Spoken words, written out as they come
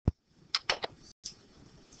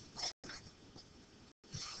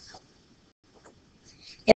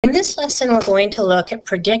this lesson, we're going to look at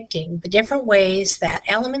predicting the different ways that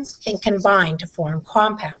elements can combine to form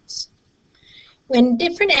compounds. When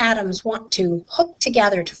different atoms want to hook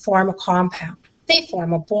together to form a compound, they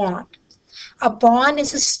form a bond. A bond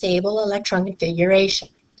is a stable electron configuration.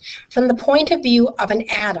 From the point of view of an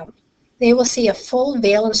atom, they will see a full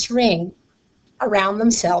valence ring around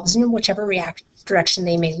themselves in whichever direction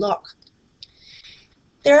they may look.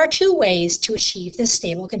 There are two ways to achieve this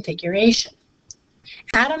stable configuration.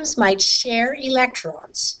 Atoms might share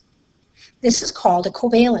electrons. This is called a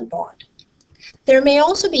covalent bond. There may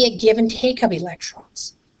also be a give and take of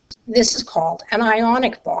electrons. This is called an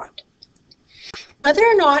ionic bond. Whether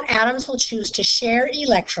or not atoms will choose to share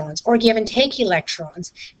electrons or give and take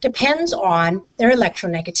electrons depends on their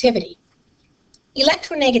electronegativity.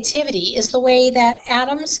 Electronegativity is the way that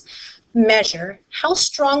atoms measure how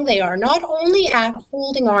strong they are, not only at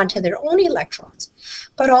holding on to their own electrons,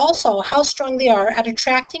 but also how strong they are at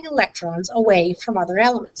attracting electrons away from other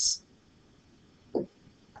elements.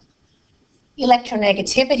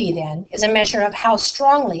 Electronegativity, then, is a measure of how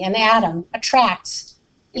strongly an atom attracts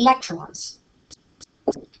electrons.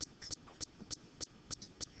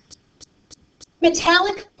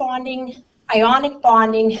 Metallic bonding, ionic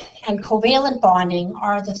bonding, and covalent bonding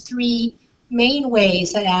are the three main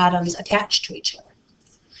ways that atoms attach to each other.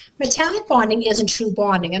 Metallic bonding isn't true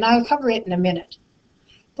bonding, and I'll cover it in a minute.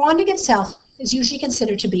 Bonding itself is usually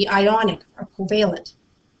considered to be ionic or covalent.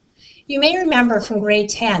 You may remember from grade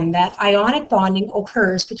 10 that ionic bonding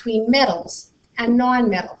occurs between metals and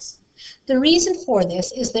nonmetals. The reason for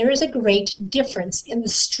this is there is a great difference in the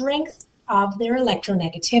strength of their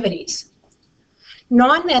electronegativities.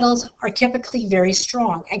 Nonmetals are typically very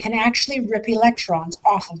strong and can actually rip electrons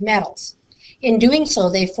off of metals. In doing so,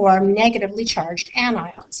 they form negatively charged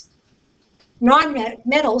anions.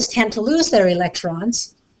 Nonmetals tend to lose their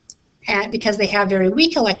electrons because they have very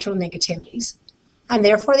weak electronegativities, and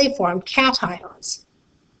therefore they form cations.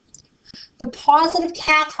 The positive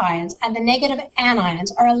cations and the negative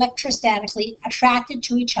anions are electrostatically attracted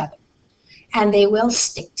to each other, and they will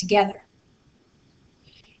stick together.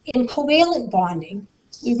 In covalent bonding,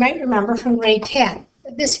 you might remember from grade 10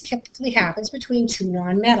 that this typically happens between two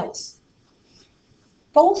nonmetals.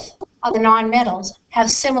 Both of the nonmetals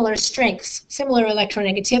have similar strengths, similar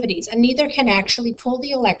electronegativities, and neither can actually pull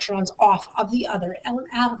the electrons off of the other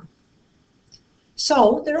atom.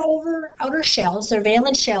 So their outer shells, their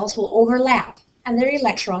valence shells, will overlap, and their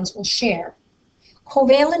electrons will share.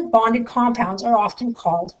 Covalent bonded compounds are often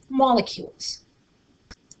called molecules.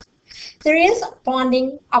 There is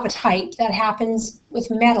bonding of a type that happens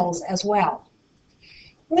with metals as well.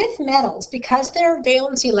 With metals, because their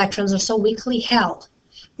valence electrons are so weakly held,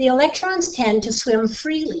 the electrons tend to swim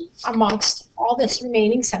freely amongst all this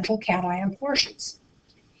remaining central cation portions.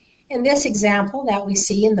 In this example that we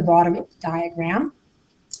see in the bottom of the diagram,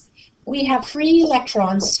 we have free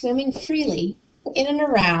electrons swimming freely in and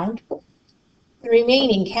around the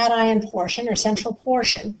remaining cation portion or central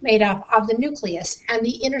portion made up of the nucleus and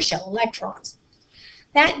the inner shell electrons.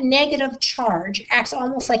 That negative charge acts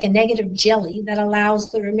almost like a negative jelly that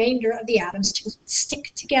allows the remainder of the atoms to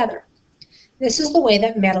stick together. This is the way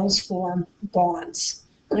that metals form bonds.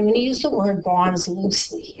 I'm going to use the word bonds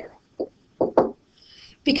loosely here.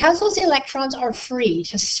 Because those electrons are free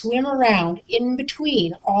to swim around in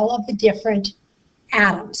between all of the different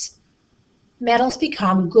atoms, metals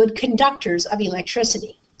become good conductors of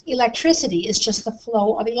electricity. Electricity is just the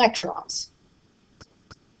flow of electrons.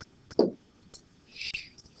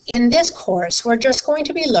 In this course, we're just going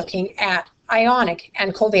to be looking at ionic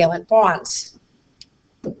and covalent bonds.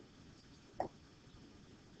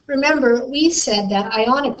 Remember, we said that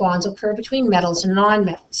ionic bonds occur between metals and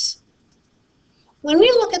nonmetals. When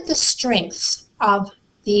we look at the strengths of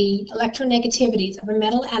the electronegativities of a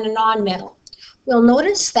metal and a nonmetal, we'll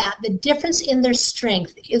notice that the difference in their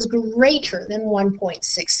strength is greater than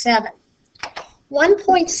 1.67.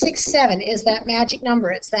 1.67 is that magic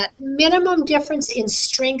number. It's that minimum difference in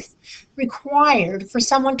strength required for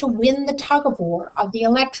someone to win the tug-of-war of the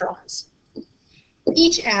electrons.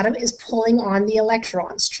 Each atom is pulling on the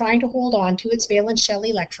electrons, trying to hold on to its valence shell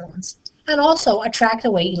electrons, and also attract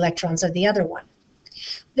away electrons of the other one.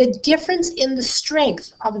 The difference in the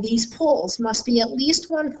strength of these pulls must be at least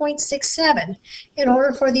 1.67 in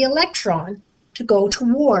order for the electron to go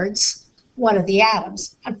towards one of the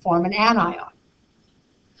atoms and form an anion.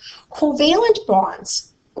 Covalent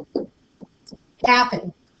bonds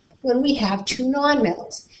happen when we have two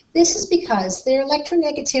nonmetals. This is because their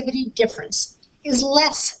electronegativity difference is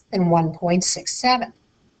less than 1.67.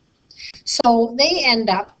 So they end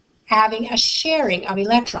up having a sharing of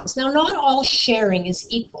electrons. Now, not all sharing is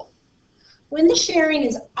equal. When the sharing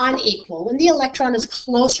is unequal, when the electron is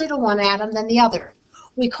closer to one atom than the other,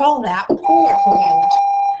 we call that polar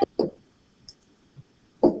covalent.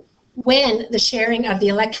 When the sharing of the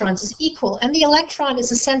electrons is equal and the electron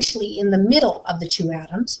is essentially in the middle of the two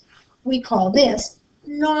atoms, we call this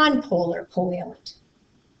nonpolar covalent.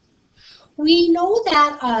 We know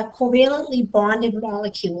that a covalently bonded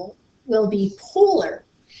molecule will be polar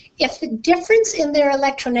if the difference in their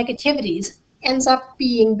electronegativities ends up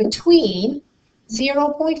being between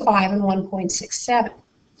 0.5 and 1.67.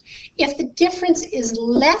 If the difference is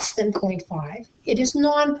less than 0.5, it is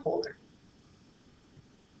nonpolar.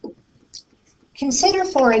 Consider,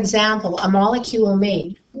 for example, a molecule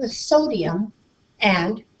made with sodium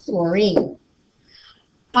and chlorine.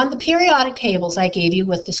 On the periodic tables I gave you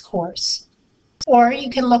with this course, or you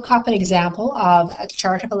can look up an example of a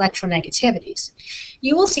chart of electronegativities,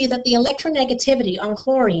 you will see that the electronegativity on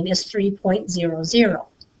chlorine is 3.00.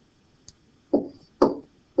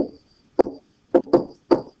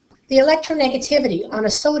 The electronegativity on a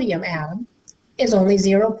sodium atom is only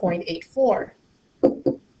 0.84.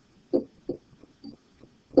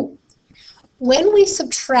 When we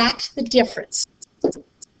subtract the difference,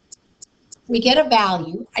 we get a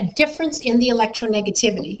value, a difference in the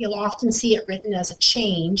electronegativity. You'll often see it written as a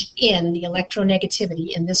change in the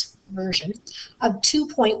electronegativity in this version of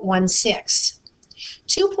 2.16.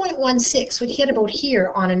 2.16 would hit about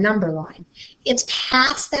here on a number line. It's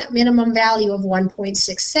past that minimum value of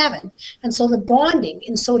 1.67, and so the bonding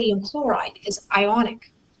in sodium chloride is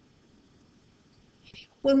ionic.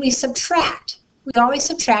 When we subtract, we always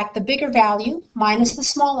subtract the bigger value minus the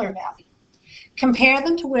smaller value. Compare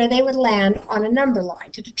them to where they would land on a number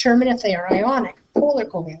line to determine if they are ionic, polar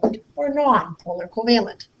covalent, or non-polar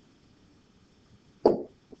covalent.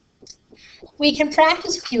 We can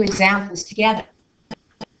practice a few examples together.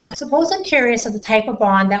 Suppose I'm curious of the type of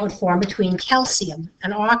bond that would form between calcium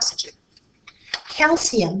and oxygen.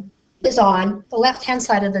 Calcium is on the left-hand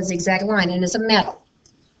side of the zigzag line and is a metal.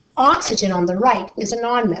 Oxygen on the right is a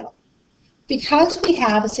non-metal. Because we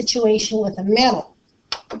have a situation with a metal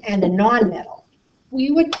and a non-metal,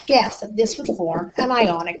 we would guess that this would form an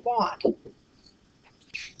ionic bond.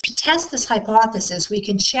 To test this hypothesis, we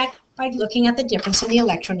can check by looking at the difference in the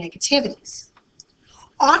electronegativities.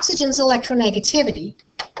 Oxygen's electronegativity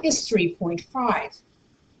is 3.5.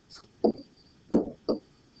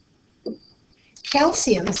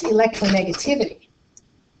 Calcium's electronegativity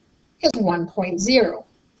is 1.0.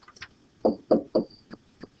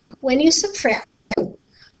 When you subtract,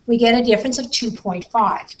 we get a difference of 2.5.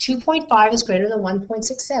 2.5 is greater than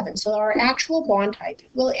 1.67, so our actual bond type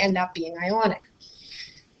will end up being ionic.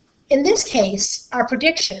 In this case, our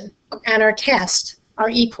prediction and our test are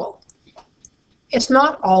equal. It's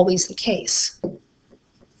not always the case.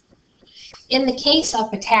 In the case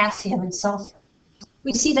of potassium and sulfur,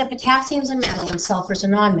 we see that potassium is a metal and sulfur is a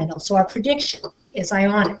nonmetal, so our prediction is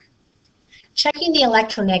ionic. Checking the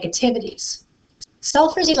electronegativities.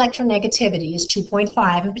 Sulfur's electronegativity is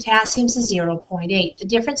 2.5 and potassium's is 0.8. The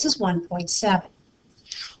difference is 1.7.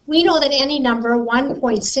 We know that any number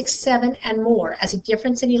 1.67 and more as a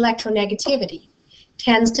difference in electronegativity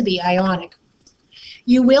tends to be ionic.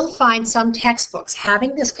 You will find some textbooks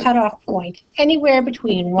having this cutoff point anywhere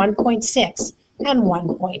between 1.6 and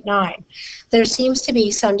 1.9. There seems to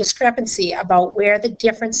be some discrepancy about where the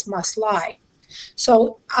difference must lie.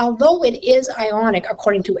 So although it is ionic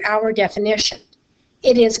according to our definition,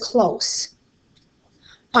 it is close.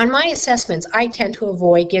 On my assessments, I tend to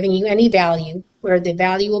avoid giving you any value where the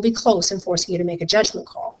value will be close and forcing you to make a judgment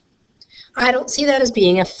call. I don't see that as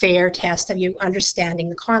being a fair test of you understanding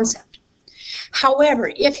the concept.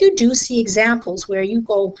 However, if you do see examples where you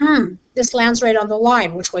go, this lands right on the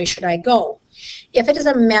line, which way should I go? If it is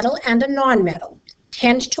a metal and a nonmetal,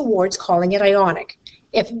 tend towards calling it ionic.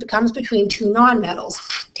 If it becomes between two nonmetals,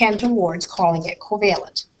 tend towards calling it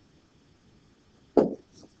covalent.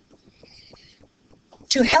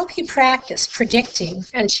 To help you practice predicting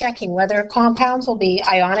and checking whether compounds will be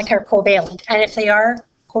ionic or covalent, and if they are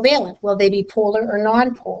covalent, will they be polar or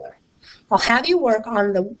nonpolar, I'll have you work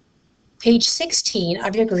on the page 16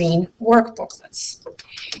 of your green work booklets.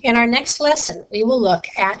 In our next lesson, we will look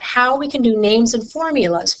at how we can do names and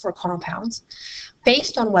formulas for compounds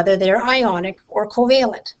based on whether they're ionic or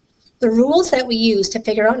covalent. The rules that we use to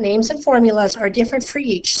figure out names and formulas are different for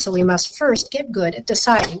each, so we must first get good at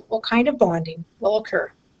deciding what kind of bonding will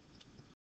occur.